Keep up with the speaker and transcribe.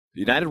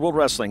United World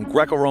Wrestling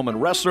Greco-Roman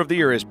Wrestler of the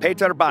Year is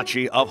Peter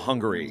Bacsi of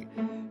Hungary.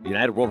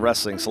 United World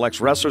Wrestling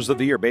selects Wrestlers of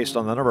the Year based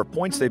on the number of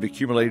points they've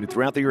accumulated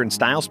throughout the year in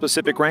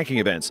style-specific ranking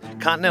events,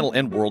 continental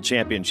and world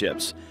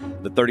championships.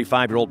 The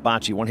 35-year-old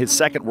Bacsi won his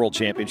second world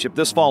championship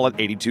this fall at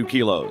 82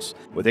 kilos.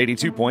 With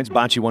 82 points,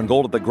 Bacsi won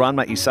gold at the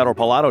Granma y Cerro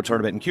Pelado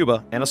tournament in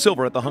Cuba and a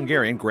silver at the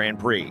Hungarian Grand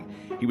Prix.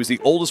 He was the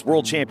oldest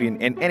world champion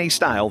in any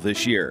style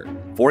this year.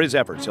 For his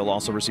efforts, he'll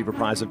also receive a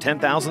prize of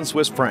 10,000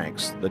 Swiss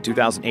francs. The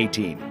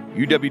 2018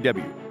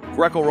 UWW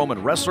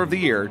Greco-Roman Wrestler of the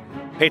Year,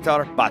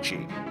 Peter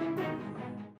Bacsi.